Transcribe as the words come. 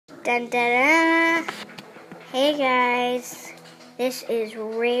Dun, dun, dun. Hey guys, this is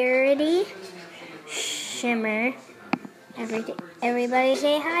Rarity Shimmer. Everybody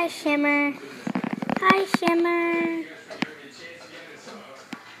say hi, Shimmer. Hi, Shimmer.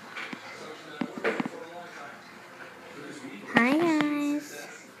 Hi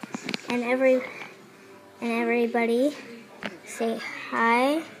guys, and everybody say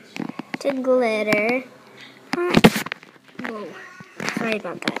hi to Glitter. Hi. Whoa, sorry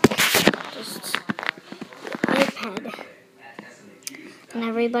about that. Just iPad. And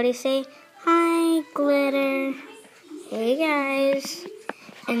everybody say hi, Glitter. Hey guys.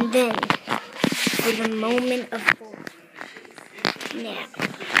 And then for the moment of truth, now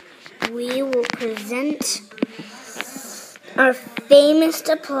we will present our famous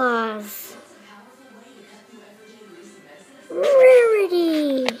applause.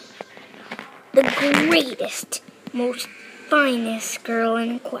 Rarity, the greatest, most finest girl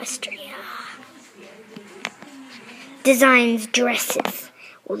in Equestria. Designs dresses.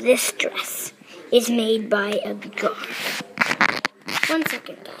 Well, this dress is made by a guard. 1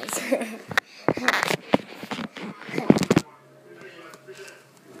 second, guys.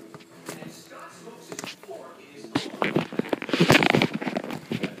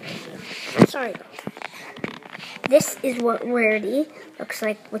 Sorry about that. This is what Rarity looks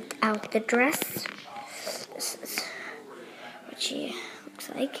like without the dress. This is what she looks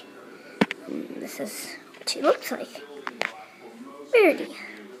like. This is what she looks like. Rarity.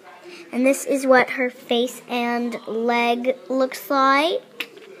 And this is what her face and leg looks like.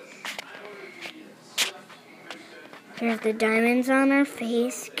 Here's the diamonds on her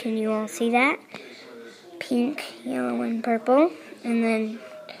face. Can you all see that? Pink, yellow, and purple. And then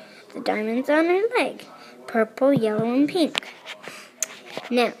the diamonds on her leg. Purple, yellow, and pink.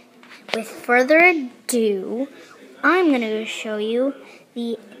 Now, with further ado, I'm going to show you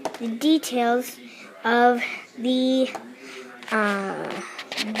the details of the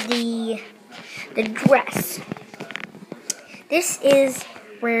dress. This is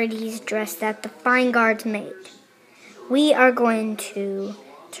Rarity's dress that the fine guards made. We are going to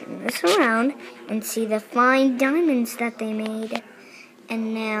turn this around and see the fine diamonds that they made.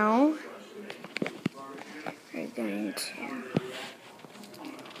 And now we're going to...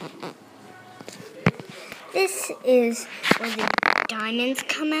 This is where the diamonds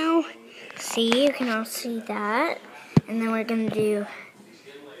come out. See, you can all see that. And then we're going to do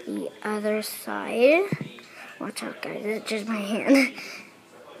the other side. Watch out, guys, it's just my hand.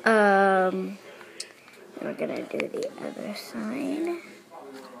 We're going to do the other side.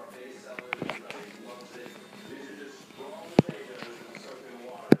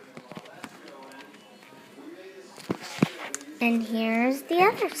 And here's the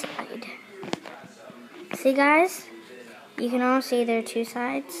other side. See, guys? You can all see there are two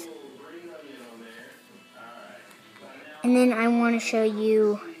sides. And then I want to show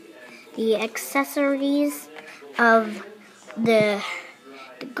you the accessories of the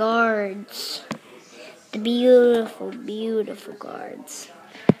guards. The beautiful, beautiful guards.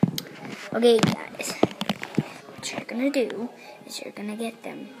 Okay, guys. What you're going to do is you're going to get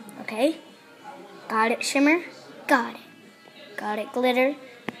them. Okay? Got it, Shimmer? Got it. Got it, Glitter?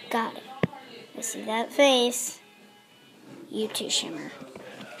 Got it. I see that face. You too, Shimmer.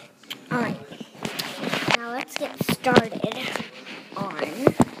 Alright. Now let's get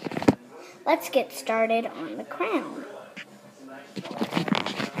started on the crown.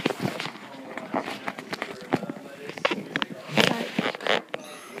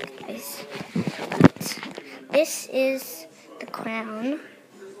 Guys. This is the crown.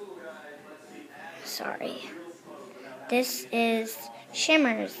 Sorry. This is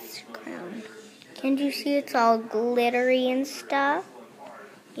Shimmer's crown. Can't you see it's all glittery and stuff?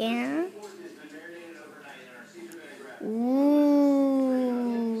 Yeah? Ooh.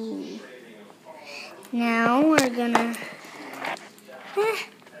 Now we're gonna...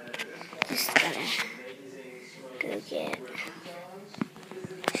 just gotta go get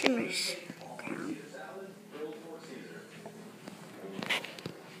Shimmer's crown.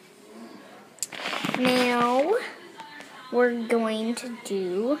 Now we're going to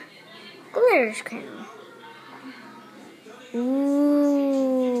do Glitter's crown.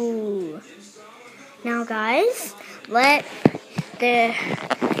 Ooh. Now guys, the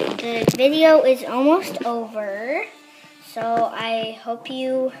video is almost over. So I hope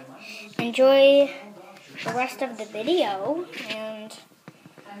you enjoy the rest of the video, and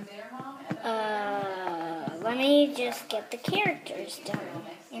let me just get the characters done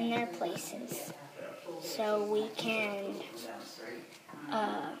in their places so we can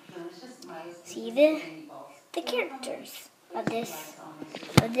see the characters of this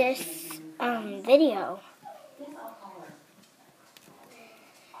for this video.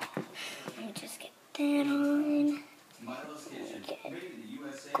 Let me just get that on. Get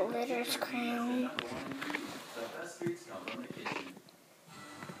Glitter's crown.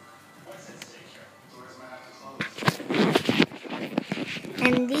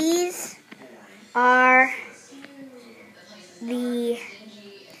 And these are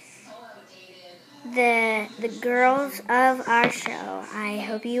the girls of our show. I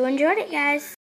hope you enjoyed it, guys.